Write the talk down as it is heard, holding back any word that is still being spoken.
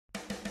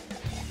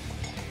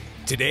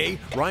Today,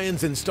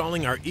 Ryan's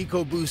installing our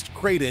EcoBoost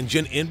crate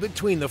engine in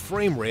between the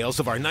frame rails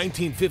of our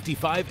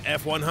 1955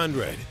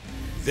 F100.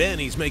 Then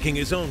he's making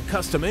his own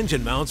custom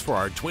engine mounts for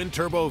our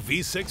twin-turbo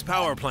V6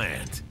 power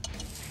plant.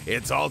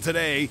 It's all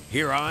today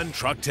here on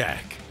Truck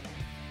Tech.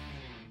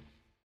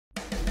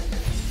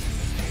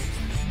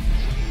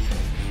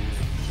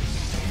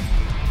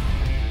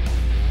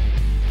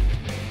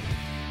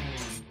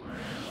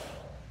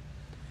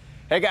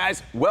 Hey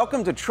guys,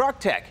 welcome to Truck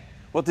Tech.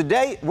 Well,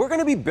 today we're going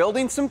to be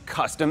building some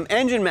custom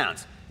engine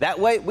mounts. That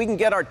way we can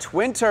get our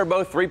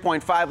twin-turbo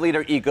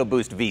 3.5-liter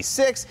EcoBoost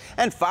V6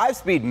 and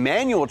 5-speed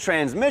manual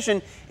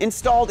transmission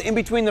installed in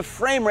between the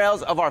frame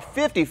rails of our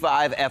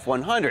 55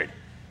 F100.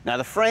 Now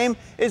the frame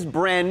is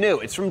brand new.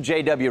 It's from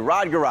Weimer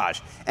Rod Garage.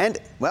 And,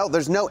 well,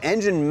 there's no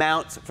engine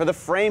mounts for the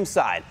frame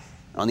side.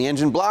 On the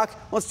engine block,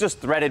 well, it's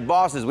just threaded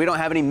bosses. We don't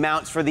have any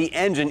mounts for the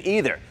engine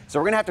either. So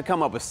we're going to have to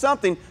come up with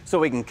something so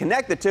we can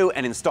connect the two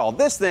and install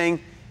this thing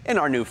in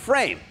our new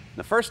frame.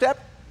 The first step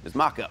is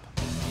mock-up.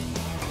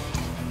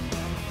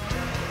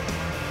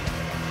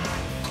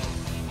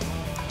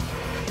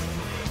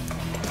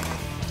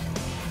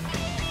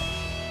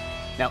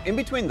 Now, in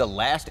between the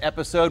last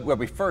episode where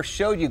we first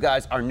showed you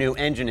guys our new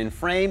engine and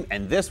frame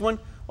and this one,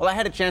 well, I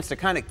had a chance to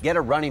kind of get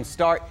a running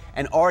start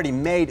and already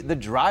made the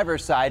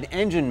driver's side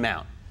engine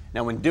mount.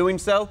 Now, when doing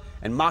so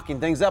and mocking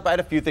things up, I had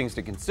a few things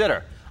to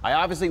consider. I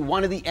obviously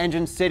wanted the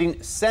engine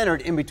sitting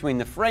centered in between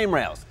the frame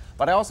rails,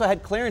 but I also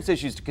had clearance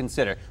issues to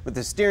consider with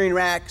the steering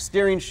rack,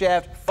 steering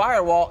shaft,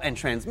 firewall, and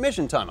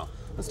transmission tunnel.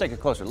 Let's take a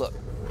closer look.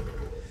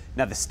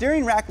 Now, the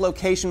steering rack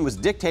location was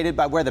dictated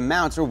by where the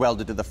mounts are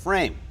welded to the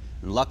frame.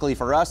 And luckily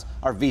for us,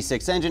 our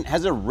V6 engine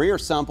has a rear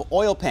sump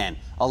oil pan,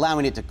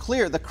 allowing it to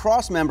clear the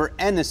cross member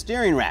and the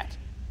steering rack.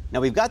 Now,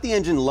 we've got the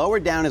engine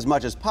lowered down as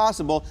much as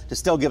possible to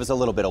still give us a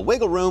little bit of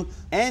wiggle room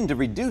and to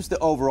reduce the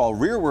overall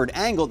rearward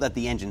angle that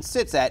the engine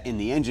sits at in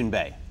the engine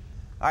bay.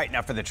 All right,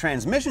 now for the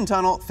transmission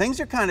tunnel, things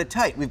are kind of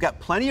tight. We've got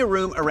plenty of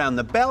room around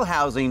the bell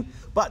housing,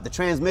 but the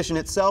transmission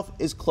itself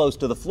is close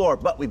to the floor.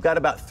 But we've got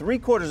about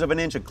 3/4 of an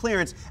inch of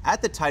clearance at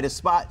the tightest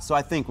spot, so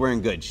I think we're in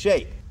good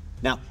shape.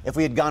 Now, if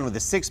we had gone with a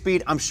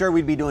 6-speed, I'm sure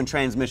we'd be doing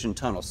transmission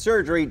tunnel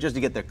surgery just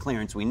to get the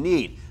clearance we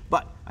need.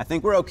 But I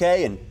think we're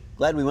okay and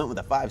glad we went with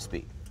a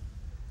 5-speed.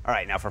 All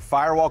right, now for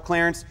firewall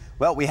clearance,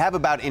 well, we have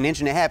about 1.5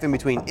 inches in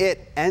between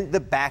it and the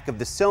back of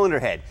the cylinder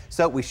head,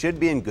 so we should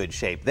be in good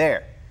shape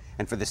there.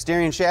 And for the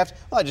steering shaft,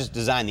 well, I just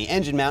designed the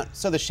engine mount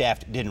so the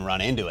shaft didn't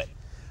run into it.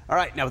 All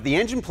right, now with the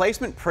engine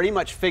placement pretty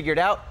much figured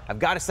out, I've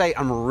got to say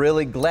I'm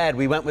really glad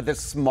we went with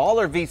this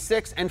smaller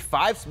V6 and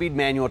 5-speed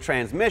manual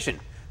transmission.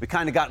 We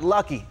kind of got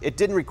lucky. It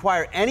didn't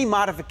require any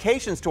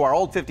modifications to our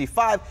old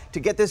 55 to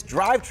get this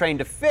drivetrain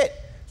to fit.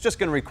 It's just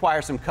going to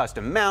require some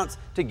custom mounts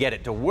to get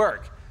it to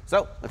work.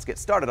 So let's get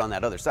started on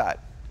that other side.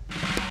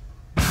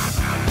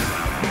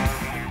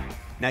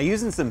 Now,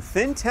 using some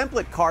thin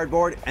template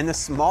cardboard and the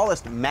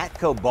smallest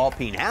Matco ball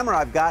peen hammer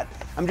I've got,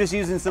 I'm just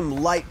using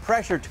some light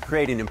pressure to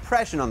create an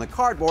impression on the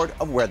cardboard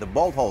of where the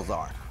bolt holes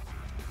are.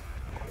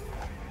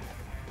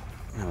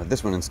 Now with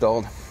this one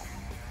installed,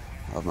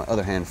 I'll have my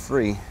other hand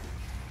free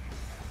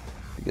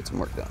to get some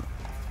work done.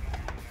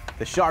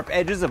 The sharp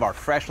edges of our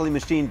freshly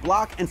machined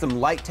block and some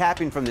light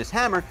tapping from this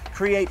hammer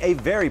create a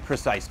very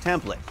precise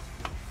template.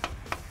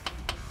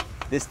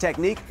 This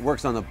technique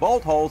works on the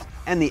bolt holes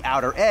and the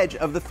outer edge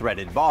of the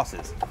threaded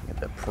bosses. Get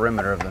the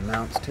perimeter of the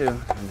mounts too,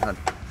 and how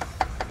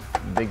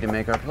big to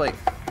make our plate.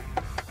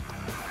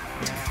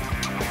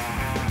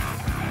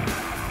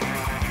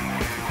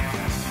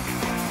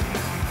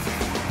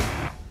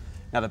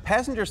 Now the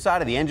passenger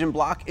side of the engine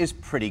block is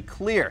pretty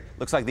clear.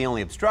 Looks like the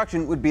only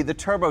obstruction would be the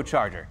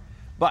turbocharger.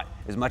 But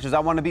as much as I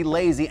want to be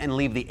lazy and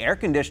leave the air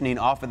conditioning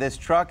off of this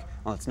truck,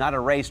 well, it's not a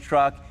race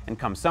truck, and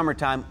come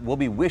summertime, we'll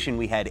be wishing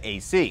we had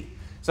AC.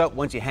 So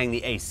once you hang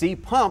the AC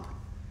pump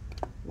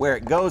where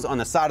it goes on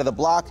the side of the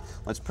block,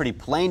 well, it's pretty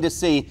plain to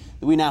see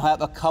that we now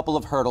have a couple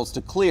of hurdles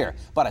to clear.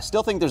 But I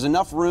still think there's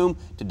enough room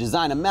to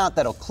design a mount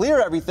that'll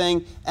clear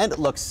everything and it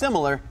looks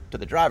similar to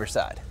the driver's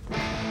side.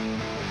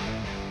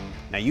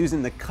 Now,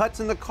 using the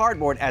cuts in the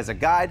cardboard as a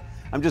guide,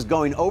 I'm just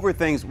going over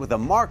things with a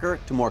marker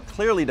to more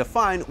clearly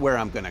define where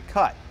I'm going to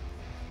cut.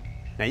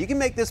 Now, you can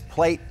make this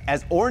plate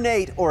as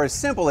ornate or as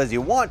simple as you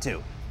want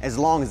to. As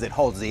long as it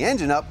holds the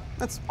engine up,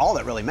 that's all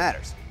that really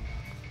matters.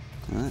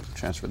 All right,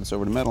 transfer this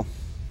over to metal.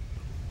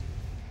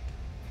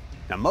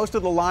 Now, most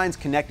of the lines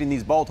connecting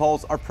these bolt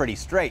holes are pretty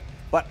straight,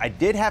 but I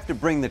did have to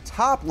bring the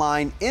top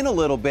line in a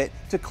little bit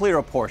to clear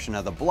a portion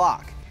of the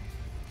block.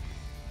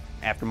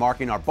 After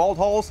marking our bolt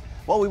holes,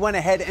 well, we went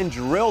ahead and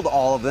drilled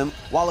all of them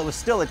while it was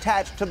still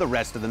attached to the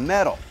rest of the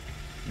metal.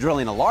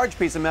 Drilling a large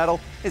piece of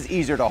metal is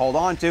easier to hold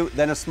on to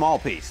than a small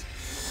piece.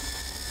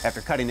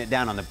 After cutting it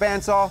down on the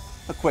bandsaw,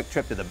 a quick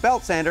trip to the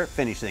belt sander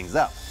finished things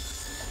up.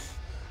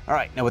 All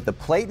right, now with the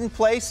plate in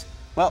place,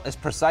 well, as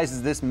precise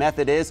as this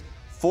method is,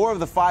 4 of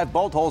the 5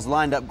 bolt holes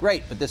lined up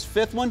great, but this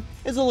 5th one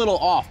is a little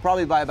off,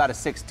 probably by about a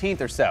 1/16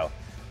 or so.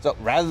 So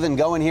rather than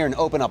go in here and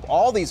open up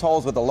all these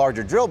holes with a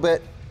larger drill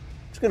bit,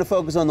 I'm just going to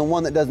focus on the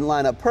one that doesn't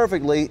line up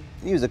perfectly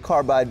and use a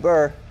carbide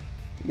burr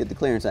to get the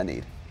clearance I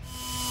need.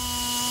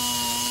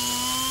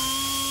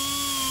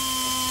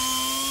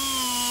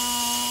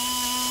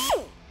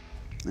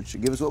 That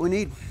should give us what we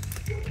need.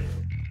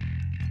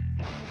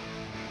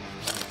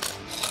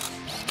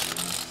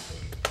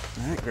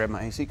 All right, grab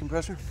my AC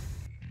compressor.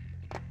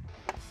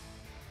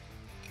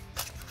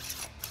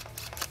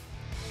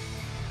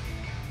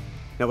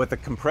 Now with the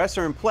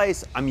compressor in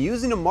place, I'm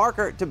using a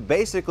marker to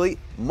basically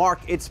mark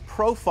its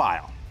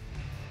profile.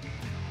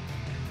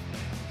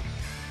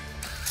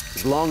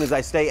 As long as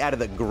I stay out of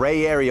the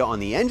gray area on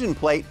the engine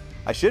plate,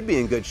 I should be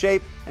in good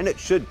shape and it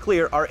should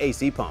clear our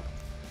AC pump.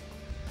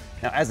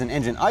 Now as an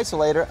engine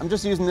isolator, I'm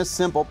just using this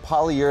simple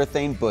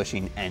polyurethane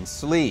bushing and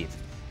sleeve.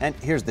 And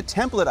here's the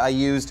template I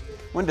used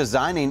when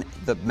designing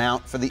the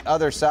mount for the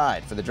other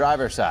side, for the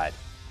driver's side.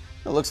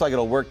 It looks like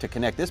it'll work to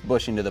connect this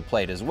bushing to the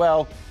plate as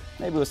well,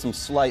 maybe with some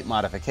slight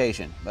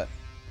modification, but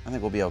I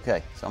think we'll be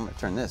okay. So I'm gonna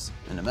turn this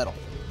into metal.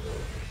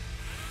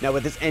 Now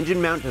with this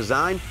engine mount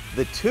design,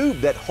 the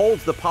tube that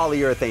holds the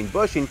polyurethane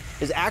bushing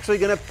is actually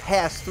gonna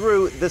pass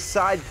through the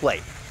side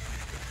plate.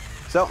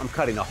 So I'm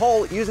cutting a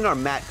hole using our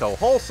Matco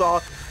hole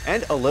saw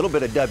and a little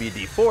bit of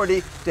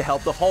WD-40 to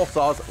help the hole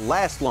saws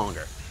last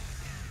longer.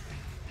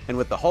 And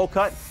with the hole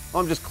cut,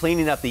 I'm just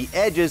cleaning up the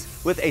edges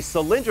with a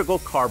cylindrical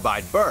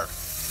carbide burr.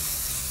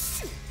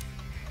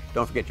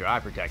 Don't forget your eye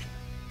protection.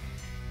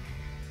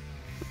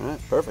 All right,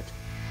 perfect.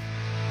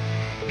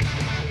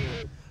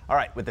 All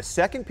right, with the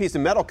second piece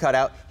of metal cut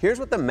out, here's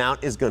what the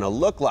mount is gonna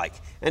look like.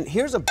 And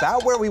here's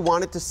about where we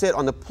want it to sit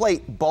on the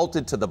plate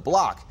bolted to the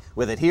block.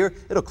 With it here,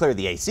 it'll clear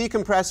the AC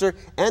compressor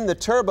and the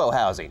turbo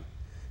housing.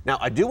 Now,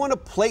 I do want to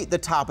plate the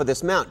top of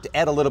this mount to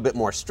add a little bit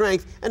more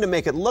strength and to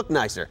make it look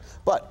nicer,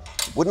 but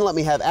wouldn't let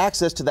me have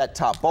access to that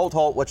top bolt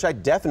hole, which I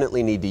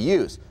definitely need to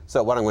use.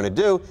 So what I'm going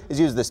to do is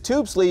use this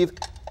tube sleeve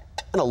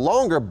and a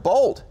longer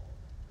bolt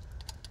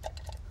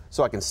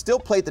so I can still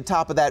plate the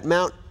top of that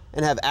mount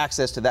and have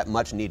access to that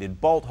much needed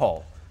bolt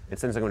hole. And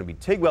since I'm going to be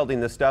TIG welding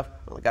this stuff,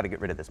 well, I got to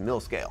get rid of this mill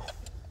scale.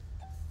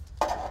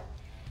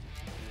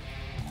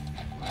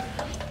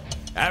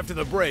 After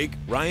the break,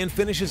 Ryan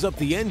finishes up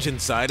the engine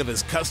side of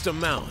his custom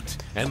mount,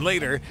 and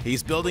later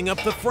he's building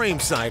up the frame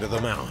side of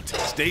the mount.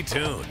 Stay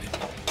tuned.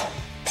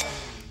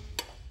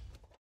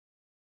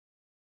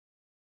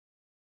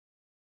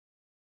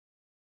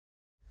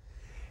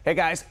 Hey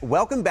guys,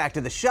 welcome back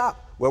to the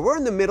shop where we're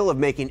in the middle of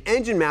making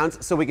engine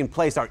mounts so we can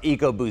place our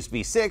EcoBoost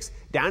V6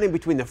 down in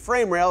between the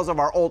frame rails of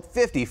our old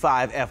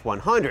 55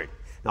 F100.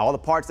 Now all the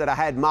parts that I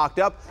had mocked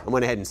up, I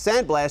went ahead and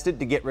sandblasted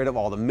to get rid of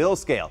all the mill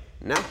scale.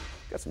 Now,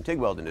 got some TIG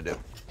welding to do.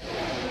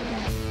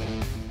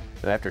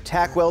 Now after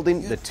tack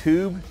welding the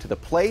tube to the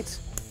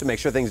plates to make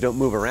sure things don't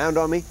move around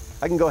on me,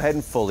 I can go ahead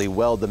and fully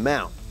weld the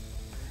mount.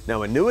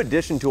 Now a new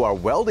addition to our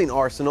welding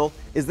arsenal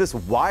is this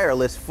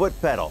wireless foot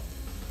pedal.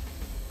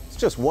 It's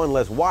just one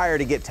less wire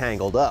to get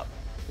tangled up.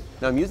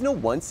 Now I'm using a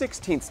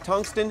 1/16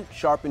 tungsten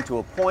sharpened to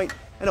a point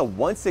and a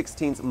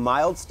 1/16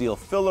 mild steel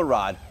filler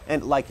rod,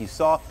 and like you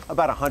saw,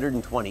 about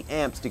 120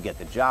 amps to get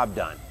the job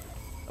done.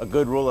 A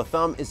good rule of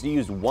thumb is to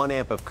use 1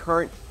 amp of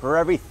current for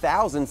every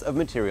thousandths of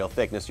material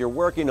thickness you're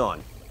working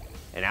on.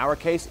 In our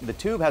case, the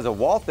tube has a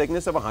wall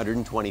thickness of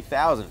 120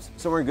 thousandths,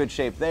 so we're in good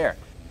shape there.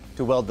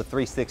 To weld the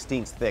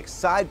 3/16 thick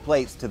side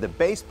plates to the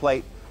base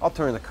plate, I'll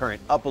turn the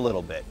current up a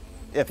little bit,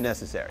 if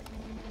necessary.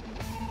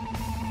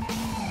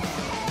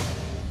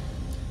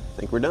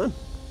 I think we're done.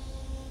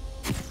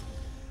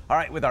 All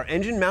right, with our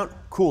engine mount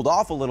cooled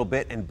off a little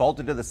bit and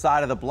bolted to the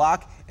side of the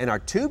block and our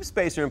tube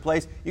spacer in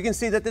place, you can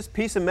see that this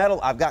piece of metal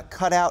I've got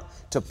cut out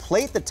to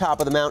plate the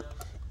top of the mount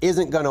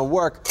isn't gonna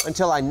work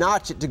until I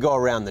notch it to go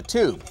around the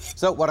tube.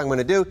 So what I'm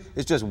gonna do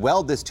is just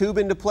weld this tube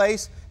into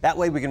place. That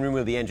way we can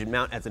remove the engine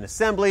mount as an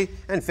assembly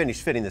and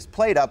finish fitting this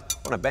plate up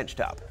on a bench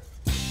top.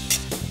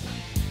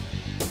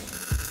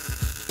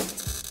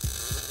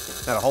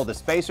 Now to hold the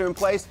spacer in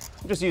place,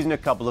 I'm just using a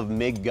couple of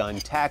MIG gun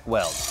tack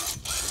welds.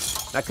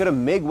 I could have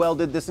MIG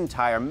welded this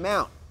entire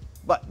mount,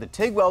 but the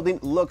TIG welding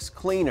looks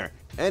cleaner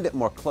and it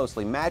more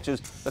closely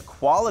matches the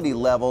quality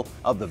level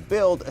of the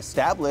build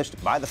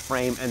established by the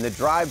frame and the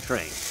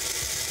drivetrain.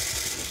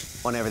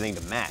 Want everything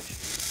to match.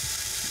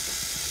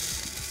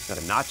 Now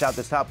to notch out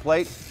this top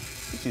plate,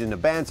 just using a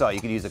bandsaw, you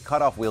could use a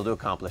cutoff wheel to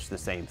accomplish the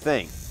same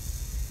thing.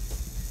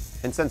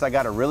 And since I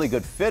got a really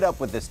good fit up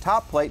with this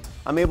top plate,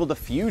 I'm able to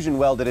fusion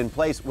weld it in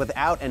place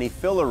without any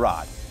filler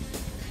rod.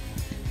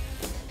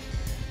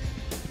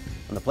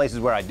 On the places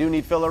where I do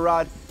need filler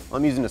rod,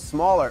 I'm using a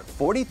smaller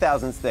 40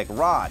 thousandths thick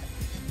rod.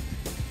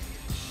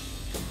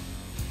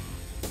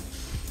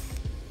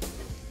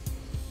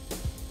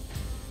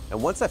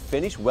 And once I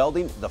finish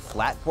welding the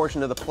flat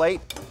portion of the plate,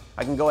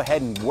 I can go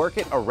ahead and work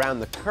it around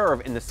the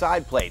curve in the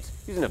side plates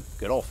using a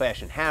good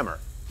old-fashioned hammer.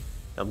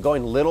 Now I'm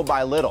going little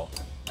by little,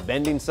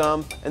 bending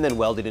some and then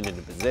welding it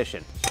into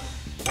position.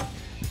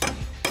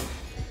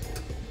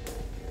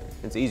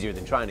 It's easier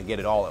than trying to get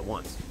it all at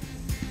once.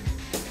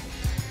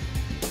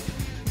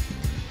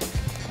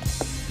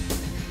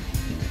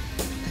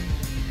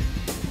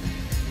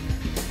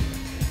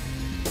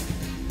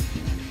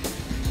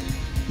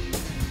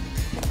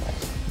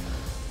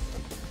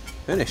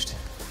 Finished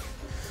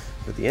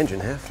with the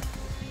engine half.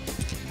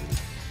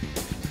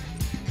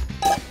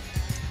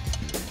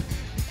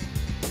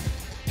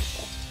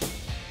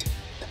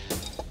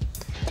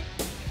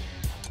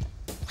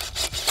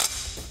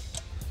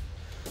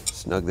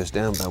 snug this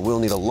down, but I will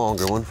need a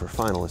longer one for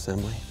final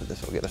assembly, but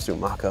this will get us through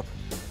mock-up.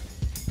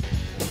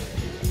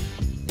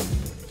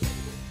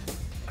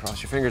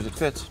 Cross your fingers it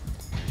fits.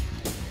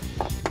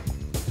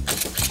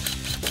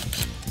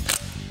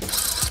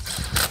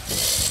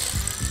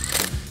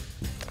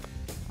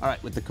 All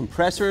right, with the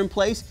compressor in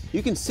place,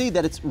 you can see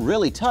that it's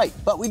really tight,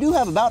 but we do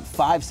have about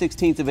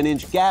 5/16 of an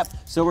inch gap,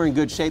 so we're in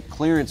good shape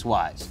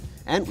clearance-wise.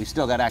 And we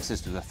still got access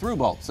to the through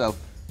bolt, so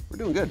we're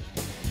doing good.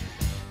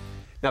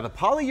 Now, the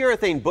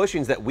polyurethane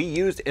bushings that we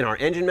used in our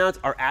engine mounts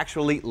are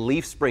actually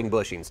leaf spring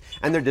bushings,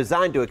 and they're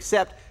designed to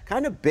accept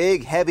kind of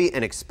big, heavy,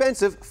 and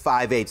expensive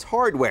 5/8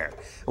 hardware.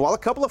 And while a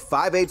couple of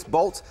 5/8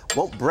 bolts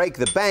won't break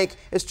the bank,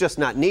 it's just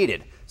not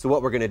needed. So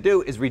what we're going to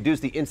do is reduce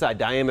the inside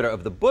diameter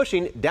of the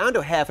bushing down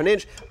to 1/2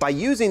 inch by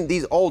using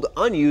these old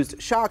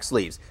unused shock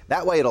sleeves.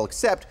 That way it'll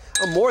accept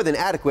a more than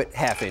adequate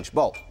 1/2 inch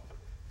bolt.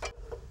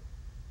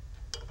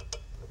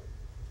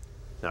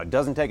 Now, it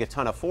doesn't take a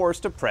ton of force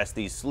to press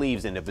these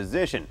sleeves into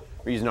position.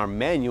 We're using our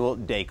manual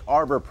Dake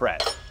Arbor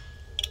press.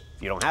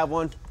 If you don't have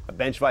one, a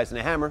bench vise and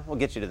a hammer will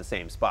get you to the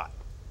same spot.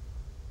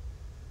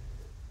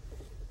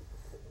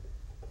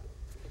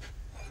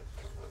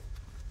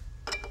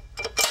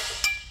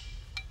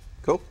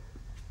 Cool.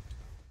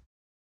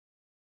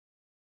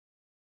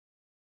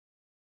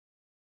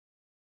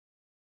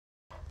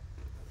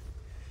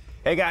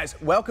 Hey guys,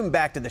 welcome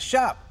back to the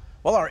shop.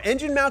 Well, our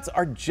engine mounts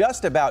are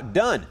just about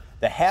done.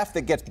 The half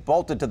that gets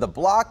bolted to the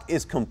block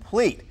is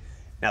complete.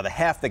 Now the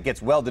half that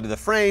gets welded to the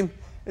frame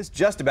is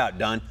just about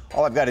done.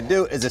 All I've got to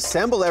do is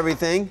assemble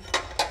everything,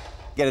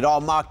 get it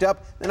all mocked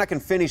up, then I can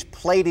finish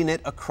plating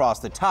it across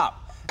the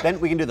top. Then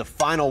we can do the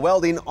final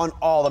welding on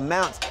all the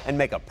mounts and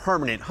make a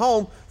permanent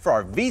home for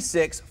our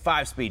V6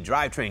 5-speed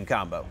drivetrain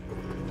combo.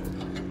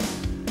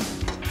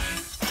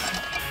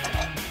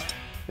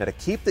 Now, to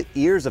keep the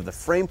ears of the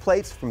frame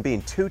plates from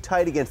being too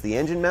tight against the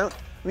engine mount,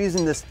 I'm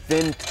using this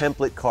thin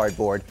template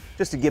cardboard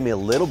just to give me a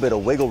little bit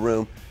of wiggle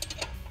room.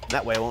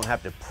 That way I won't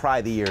have to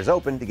pry the ears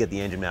open to get the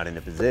engine mount into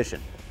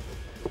position.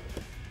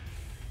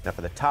 Now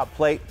for the top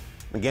plate,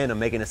 again, I'm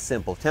making a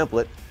simple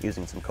template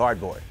using some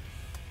cardboard.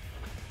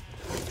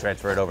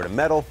 Transfer it over to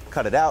metal,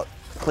 cut it out,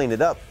 clean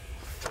it up.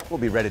 We'll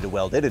be ready to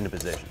weld it into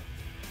position.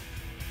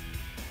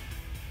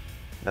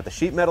 Now the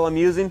sheet metal I'm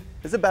using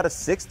is about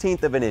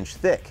 1/16 of an inch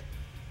thick.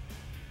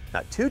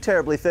 Not too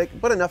terribly thick,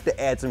 but enough to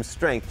add some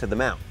strength to the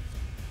mount.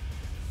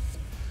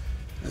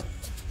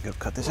 Go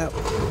cut this out.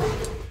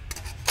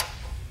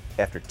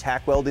 After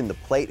tack welding the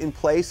plate in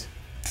place,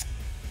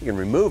 you can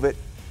remove it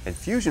and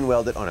fusion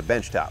weld it on a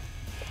bench top.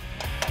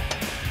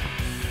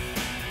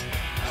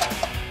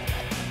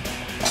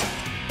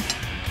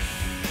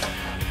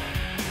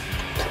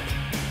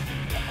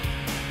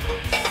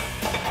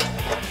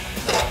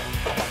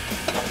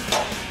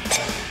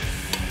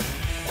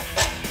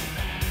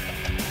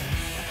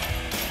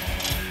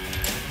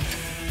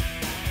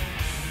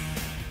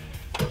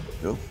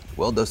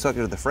 Weld those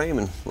suckers to the frame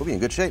and we'll be in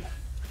good shape.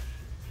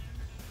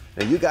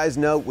 Now you guys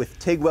know with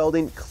TIG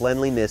welding,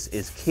 cleanliness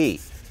is key.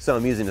 So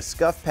I'm using a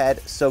scuff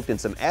pad soaked in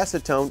some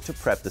acetone to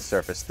prep the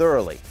surface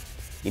thoroughly.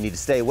 You need to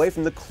stay away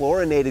from the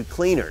chlorinated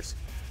cleaners.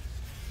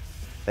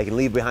 They can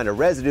leave behind a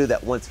residue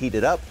that once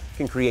heated up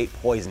can create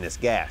poisonous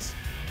gas.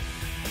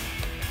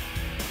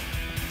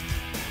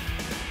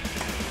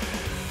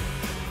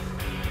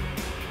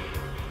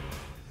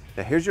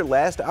 Now here's your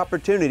last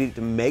opportunity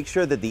to make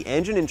sure that the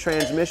engine and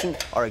transmission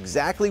are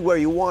exactly where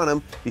you want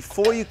them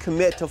before you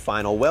commit to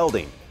final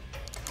welding.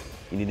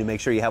 You need to make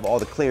sure you have all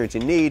the clearance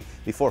you need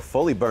before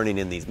fully burning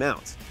in these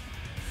mounts.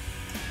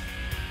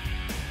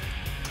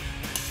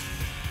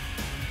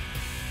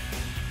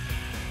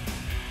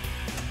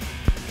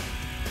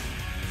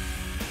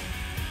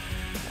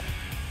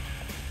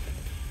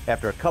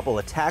 After a couple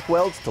of tack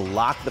welds to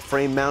lock the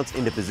frame mounts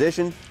into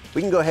position,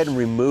 we can go ahead and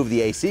remove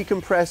the AC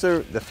compressor,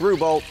 the through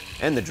bolt,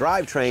 and the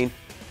drivetrain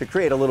to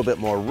create a little bit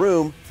more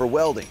room for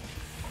welding.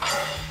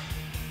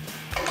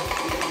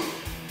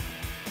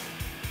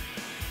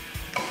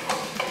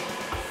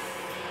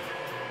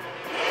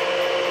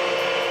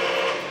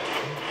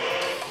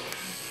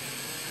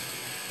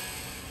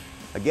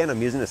 Again,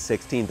 I'm using a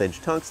 16th inch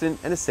tungsten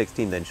and a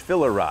 16th inch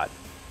filler rod.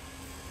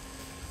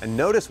 And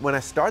notice when I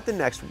start the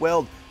next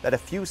weld that a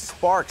few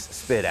sparks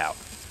spit out.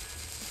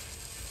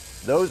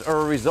 Those are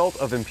a result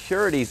of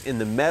impurities in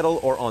the metal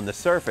or on the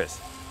surface.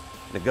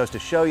 And it goes to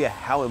show you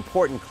how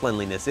important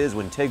cleanliness is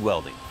when TIG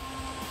welding.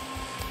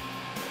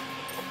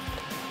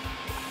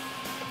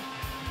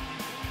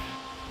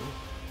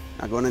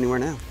 Not going anywhere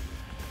now.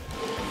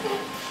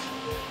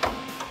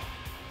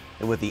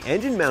 And with the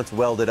engine mounts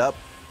welded up,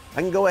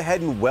 I can go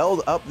ahead and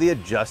weld up the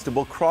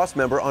adjustable cross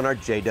member on our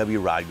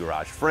JW Rod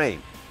Garage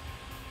frame.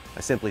 I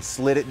simply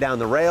slid it down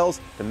the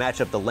rails to match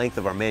up the length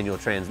of our manual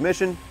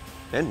transmission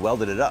and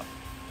welded it up.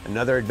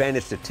 Another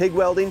advantage to TIG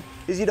welding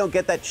is you don't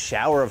get that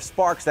shower of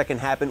sparks that can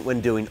happen when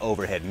doing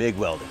overhead MIG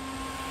welding.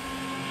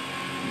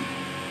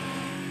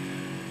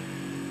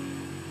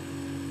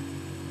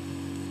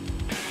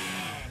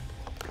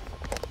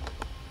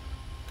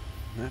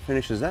 That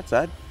finishes that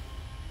side.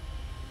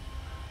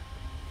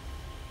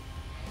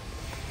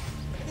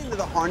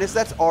 the harness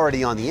that's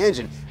already on the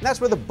engine. And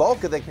that's where the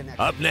bulk of the connection.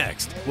 Up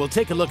next, we'll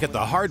take a look at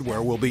the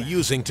hardware we'll be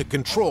using to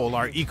control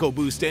our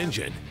EcoBoost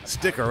engine.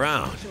 Stick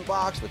around.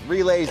 Box with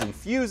relays and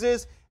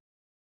fuses.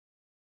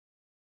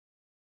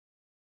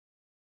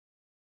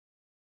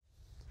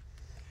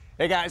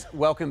 Hey guys,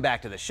 welcome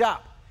back to the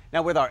shop.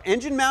 Now with our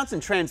engine mounts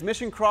and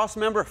transmission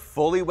crossmember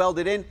fully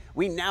welded in,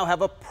 we now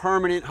have a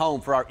permanent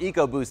home for our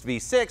EcoBoost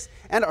V6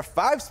 and our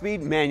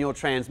 5-speed manual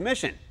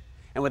transmission.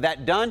 And with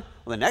that done,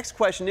 well, the next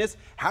question is,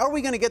 how are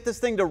we going to get this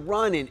thing to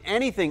run in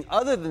anything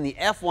other than the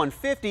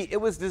F-150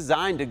 it was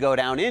designed to go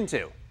down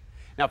into?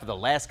 Now for the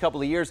last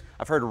couple of years,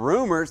 I've heard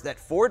rumors that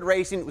Ford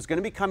Racing was going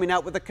to be coming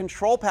out with a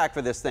control pack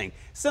for this thing,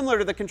 similar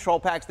to the control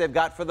packs they've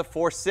got for the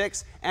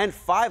 4.6 and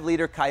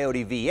 5-liter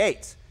Coyote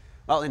V8s.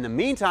 Well, in the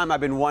meantime, I've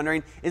been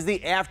wondering, is the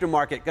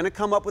aftermarket going to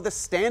come up with a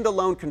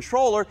standalone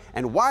controller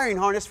and wiring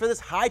harness for this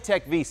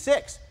high-tech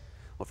V6?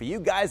 Well, for you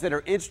guys that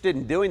are interested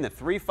in doing the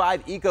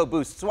 3.5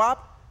 EcoBoost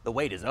swap, the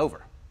wait is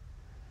over.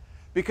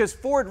 Because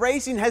Ford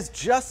Racing has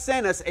just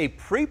sent us a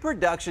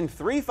pre-production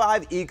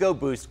 3.5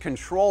 EcoBoost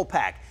control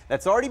pack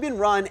that's already been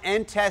run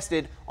and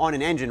tested on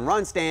an engine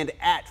run stand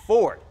at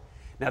Ford.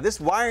 Now this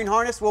wiring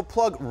harness will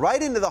plug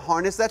right into the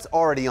harness that's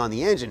already on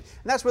the engine,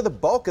 and that's where the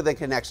bulk of the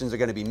connections are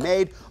going to be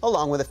made,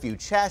 along with a few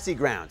chassis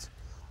grounds.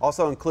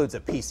 Also includes a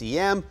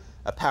PCM,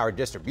 a power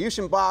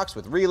distribution box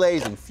with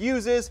relays and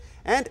fuses,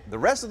 and the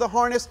rest of the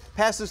harness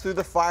passes through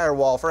the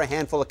firewall for a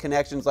handful of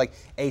connections like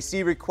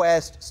AC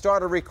request,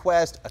 starter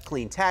request, a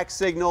clean tach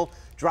signal,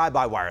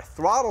 drive-by-wire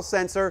throttle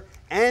sensor,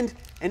 and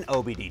an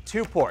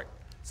OBD2 port.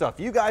 So if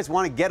you guys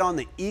want to get on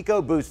the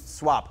EcoBoost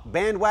swap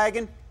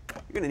bandwagon,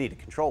 you're going to need a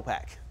control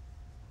pack.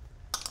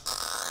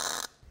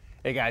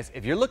 Hey guys,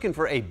 if you're looking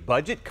for a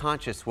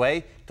budget-conscious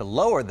way to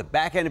lower the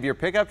back end of your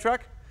pickup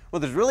truck, well,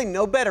 there's really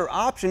no better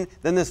option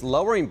than this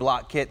lowering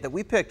block kit that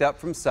we picked up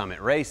from Summit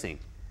Racing.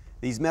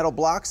 These metal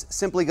blocks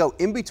simply go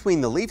in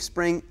between the leaf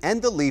spring and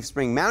the leaf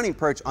spring mounting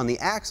perch on the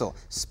axle,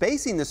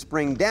 spacing the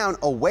spring down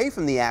away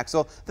from the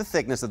axle the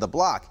thickness of the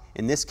block.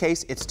 In this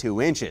case, it's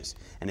 2 inches,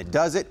 and it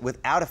does it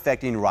without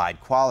affecting ride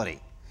quality.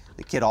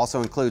 The kit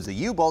also includes the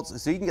U-bolts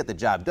so you can get the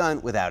job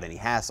done without any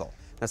hassle.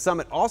 Now,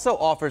 Summit also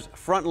offers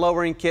front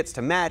lowering kits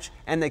to match,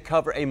 and they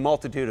cover a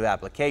multitude of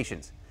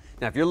applications.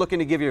 Now, if you're looking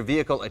to give your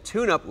vehicle a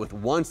tune-up with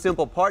one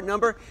simple part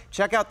number,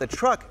 check out the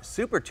Truck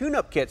Super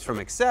Tune-Up Kits from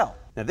Accel.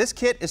 Now, this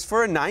kit is for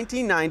a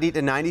 1990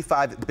 to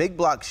 95 big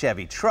block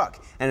Chevy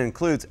truck, and it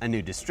includes a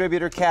new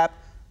distributor cap,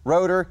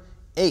 rotor,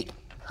 8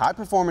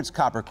 high-performance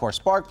copper core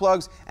spark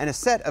plugs, and a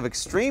set of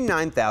Extreme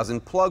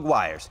 9000 plug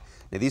wires.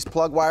 Now, these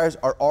plug wires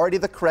are already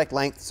the correct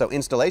length, so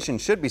installation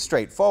should be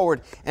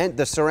straightforward, and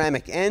the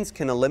ceramic ends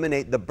can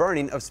eliminate the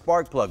burning of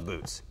spark plug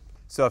boots.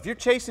 So if you're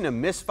chasing a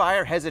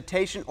misfire,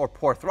 hesitation, or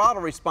poor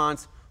throttle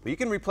response, well, you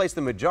can replace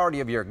the majority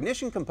of your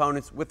ignition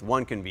components with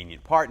one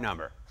convenient part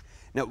number.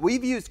 Now,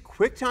 we've used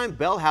QuickTime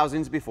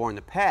Bellhousings before in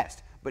the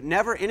past, but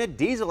never in a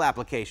diesel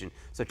application.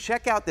 So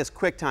check out this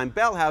QuickTime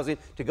Bellhousing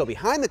to go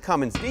behind the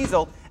Cummins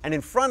diesel and in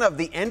front of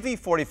the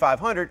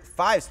NV4500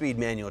 5-speed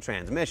manual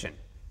transmission.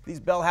 These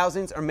bell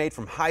housings are made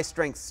from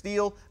high-strength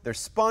steel. They're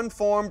spun,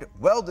 formed,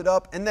 welded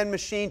up, and then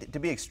machined to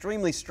be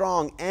extremely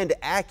strong and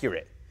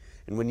accurate.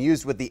 And when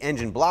used with the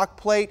engine block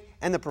plate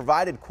and the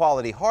provided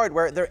quality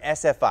hardware, they're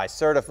SFI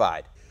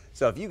certified.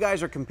 So if you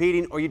guys are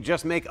competing or you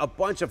just make a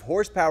bunch of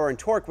horsepower and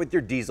torque with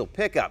your diesel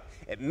pickup,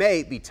 it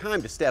may be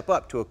time to step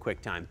up to a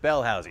QuickTime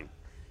bell housing.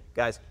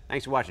 Guys,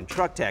 thanks for watching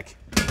Truck Tech.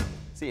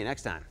 See you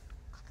next time.